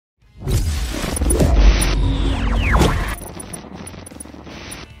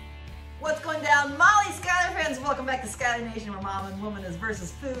Scandination where mom and woman is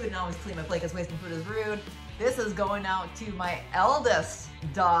versus food and always clean my plate because wasting food is rude. This is going out to my eldest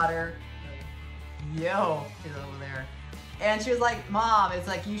daughter. Yo, she's over there. And she was like, Mom, it's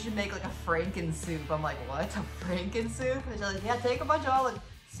like, you should make like a FrankenSOUP. I'm like, what, a FrankenSOUP? And she's like, yeah, take a bunch of all the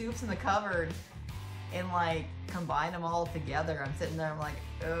soups in the cupboard and like combine them all together. I'm sitting there, I'm like,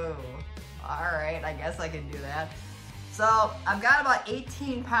 oh, all right, I guess I can do that. So I've got about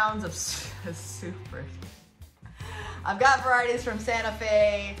 18 pounds of soup. I've got varieties from Santa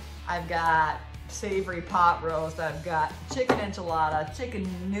Fe. I've got savory pot roast. I've got chicken enchilada, chicken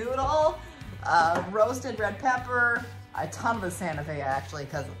noodle, roasted red pepper, a ton of the Santa Fe actually,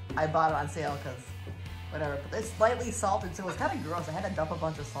 because I bought it on sale because whatever. But it's slightly salted, so it was kind of gross. I had to dump a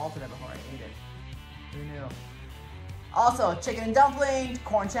bunch of salt in it before I ate it. Who knew? Also, chicken and dumplings,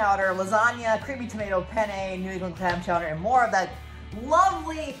 corn chowder, lasagna, creamy tomato penne, New England clam chowder, and more of that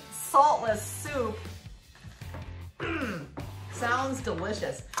lovely saltless soup. Sounds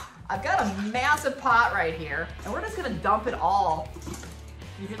delicious. I've got a massive pot right here, and we're just gonna dump it all.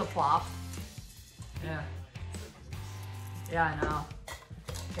 You hear the plop? Yeah. Yeah, I know.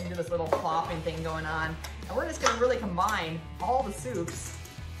 You can do this little plopping thing going on. And we're just gonna really combine all the soups.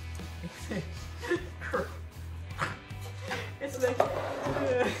 It's like,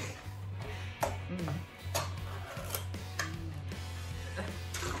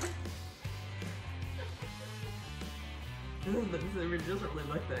 It doesn't really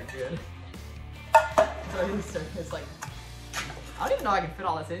look that good. So it's like, I don't even know I can fit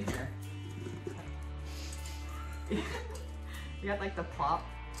all this in here. You got like the plop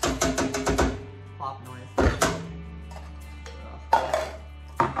noise.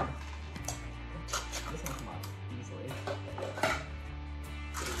 This one come out easily.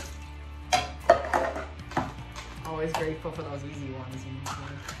 Always grateful for those easy ones.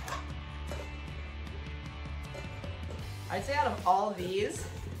 I'd say out of all these,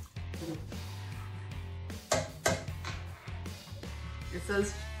 it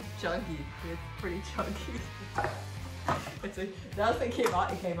says chunky. It's pretty chunky. That thing came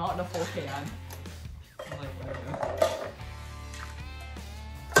out. It came out in a full can. I'm like, whatever.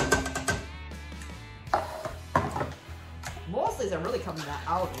 Most of these are really coming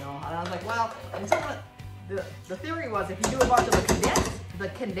out, you know. And I was like, well, and someone, the theory was if you do a bunch of the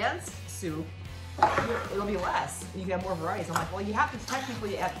condensed soup, it'll be less. You can have more variety. So I'm like, well, you have to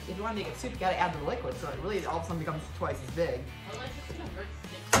technically add, if you want to make it soup, you got to add the liquid. So it really all of a sudden becomes twice as big.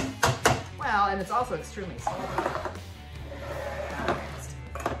 Well, and it's also extremely salty.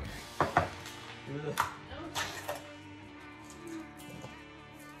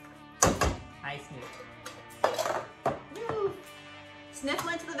 Hi, Sniff. Woo. Sniff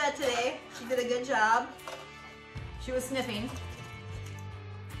went to the vet today. She did a good job. She was sniffing.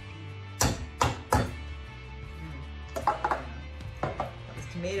 Got this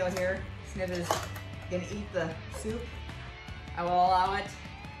tomato here. Sniff is gonna eat the soup. I will allow it.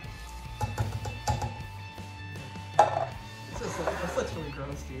 This looks really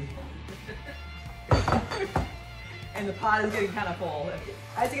gross, dude. And the pot is getting kind of full.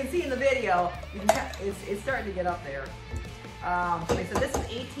 As you can see in the video, it's starting to get up there. So they said this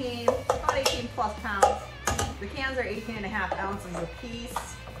is about 18 plus pounds. The cans are 18.5 ounces a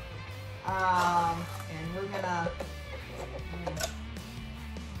piece. And we're gonna...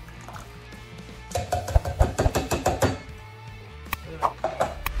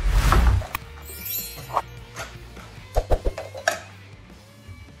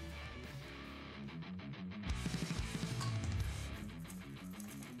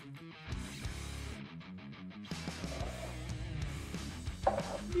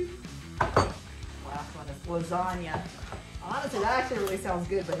 lasagna. Honestly, that actually really sounds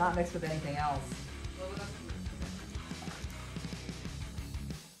good, but not mixed with anything else.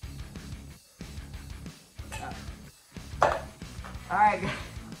 Alright,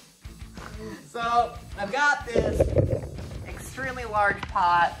 so I've got this extremely large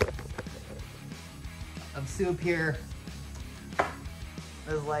pot of soup here.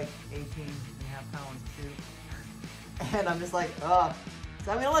 There's like 18.5 pounds of soup. And I'm just like, ugh.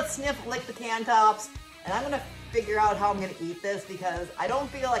 So I'm gonna let Sniff lick the can tops. And I'm gonna figure out how I'm gonna eat this because I don't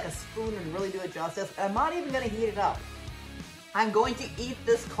feel like a spoon would really do it justice. And I'm not even gonna heat it up. I'm going to eat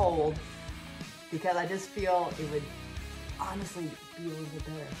this cold because I just feel it would honestly be a little bit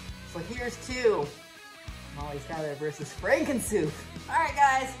better. So here's to Molly Schuyler versus FrankenSOUP. Alright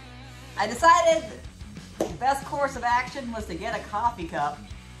guys, I decided the best course of action was to get a coffee cup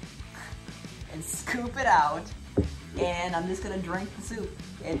and scoop it out. And I'm just gonna drink the soup.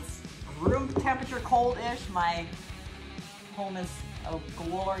 It's room temperature cold-ish. My home is a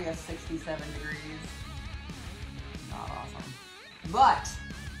glorious 67 degrees. not awesome. But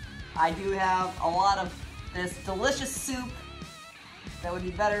I do have a lot of this delicious soup that would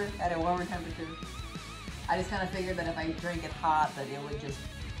be better at a lower temperature. I just kind of figured that if I drink it hot, that it would just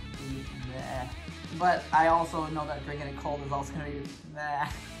be meh. But I also know that drinking it cold is also going to be meh.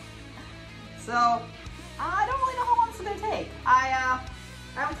 So, I don't really know how long this is going to take. I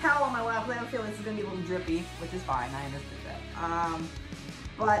have a towel on my lap, so I have a feeling this is going to be a little drippy, which is fine. I understood that.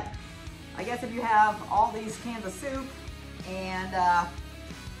 But I guess if you have all these cans of soup, and I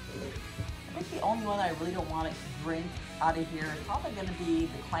think the only one I really don't want to drink out of here is probably going to be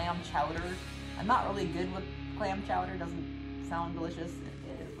the clam chowder. I'm not really good with clam chowder. It doesn't sound delicious.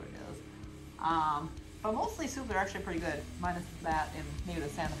 It is what it is. But mostly soup are actually pretty good, minus that and maybe the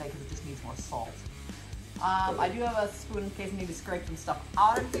Santa Fe because it just needs more salt. I do have a spoon in case I need to scrape some stuff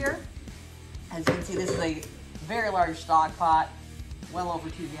out of here. As you can see, this is a very large stock pot, well over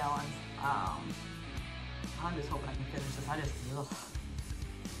 2 gallons. I'm just hoping I can finish this.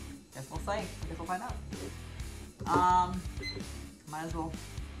 Guess we'll see. I guess we'll find out. Might as well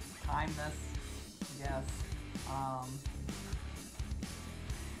time this, I guess.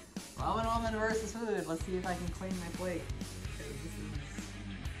 Woman versus food. Let's see if I can clean my plate. This is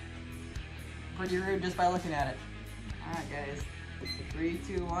pretty rude just by looking at it. Alright guys. 3,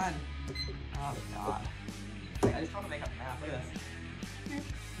 2, 1. Oh god. I just want to make up math. Look at this.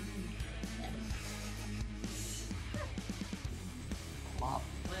 Flop.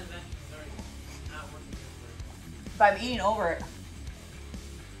 If I'm eating over it.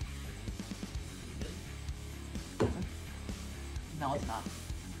 No, it's not.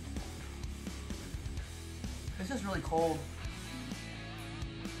 It's just really cold.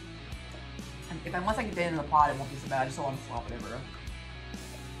 And once I get it into the pot, it won't be so bad. I just don't want to flop it everywhere.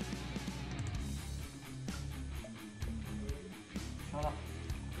 Shut up.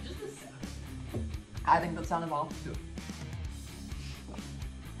 I think that sound is awful too.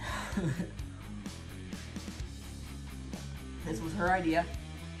 This was her idea.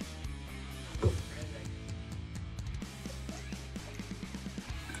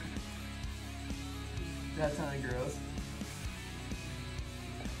 That sounded gross.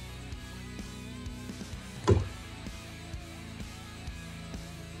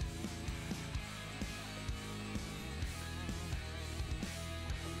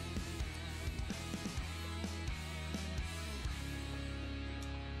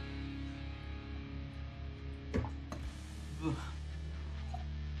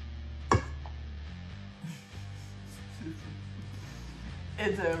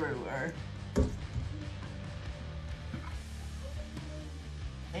 It's everywhere.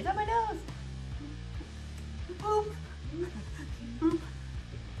 It's on my nose. Boop. Boop.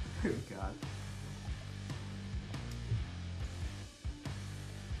 Oh god.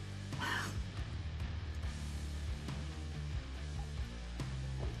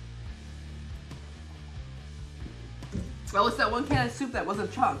 Well, it's that one can of soup that was a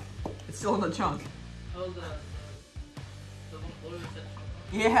chunk. It's still in the chunk. Oh, the one that said chunk.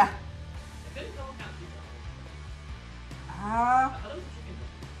 Yeah. I couldn't tell what kind of soup that was. I thought it was chicken.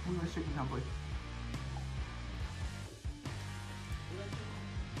 we were chicken company.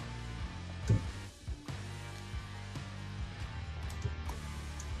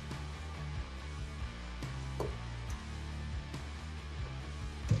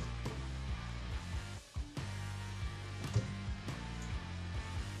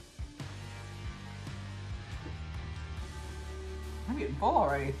 I'm getting full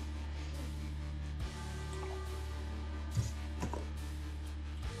already.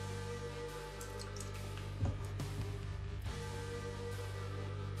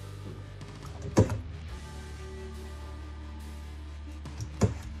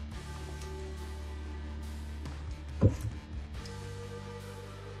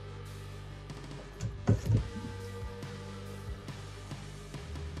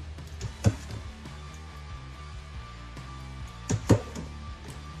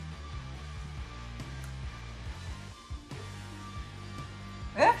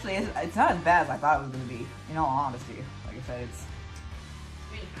 Actually, it's not as bad as I thought it was going to be, in all honesty. Like I said, it's...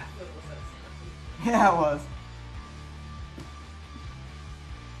 I mean, half of it was that Santa Fe. Yeah, it was.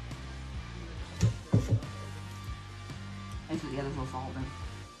 Actually, yeah, there's no salt in it.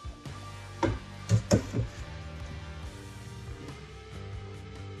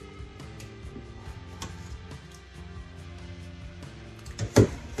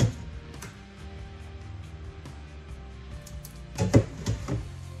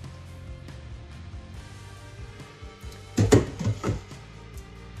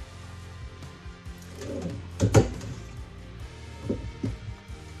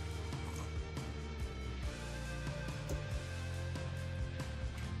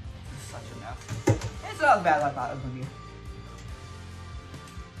 as bad as I thought it was gonna be.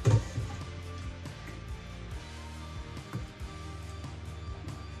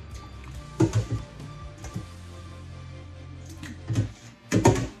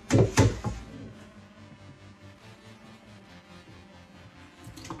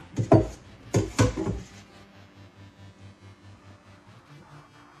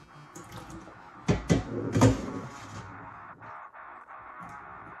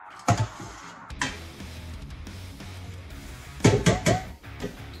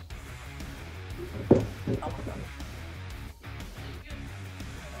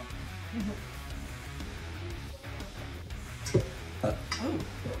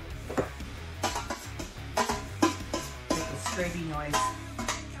 Scrapey noise.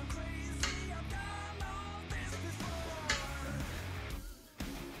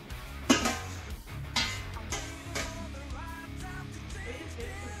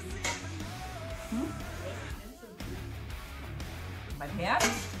 My pan?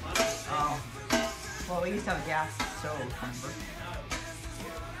 Oh. Well, we used to have a gas stove, remember?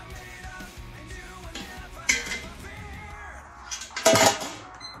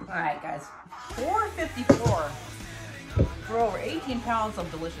 Alright guys, $4.54 for over 18 pounds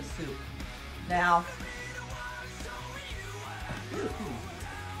of delicious soup. Now,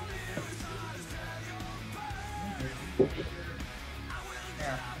 there,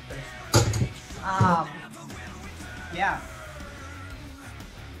 yeah.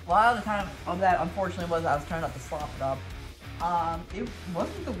 A lot of the time of that, unfortunately, was I was trying not to slop it up. It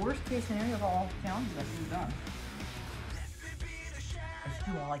wasn't the worst case scenario of all challenges that we've done. I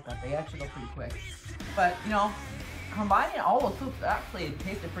still like that. They actually go pretty quick. But, you know, combining all the soups actually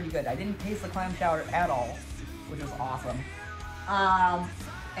tasted pretty good. I didn't taste the clam chowder at all, which was awesome.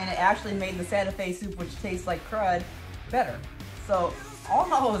 And it actually made the Santa Fe soup, which tastes like crud, better. So, all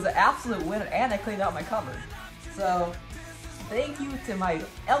in all, it was an absolute winner, and I cleaned out my cupboard. So, thank you to my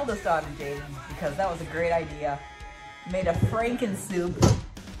eldest daughter, Jaden, because that was a great idea. Made a FrankenSOUP,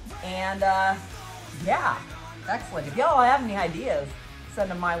 and yeah, excellent. If y'all have any ideas, send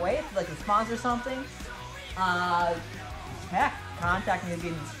them my way. If you'd like to sponsor something, heck, contact me. It'll be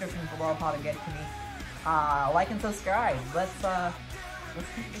in the description below of how to get to me. Like and subscribe. Let's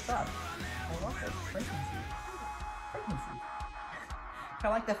keep this up. I love this FrankenSOUP. FrankenSOUP. I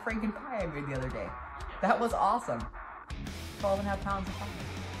like the Franken pie I made the other day. That was awesome. 12.5 pounds of pie.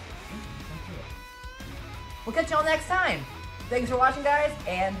 We'll catch y'all next time. Thanks for watching, guys,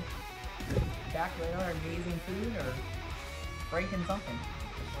 and back with another amazing food or Franken something.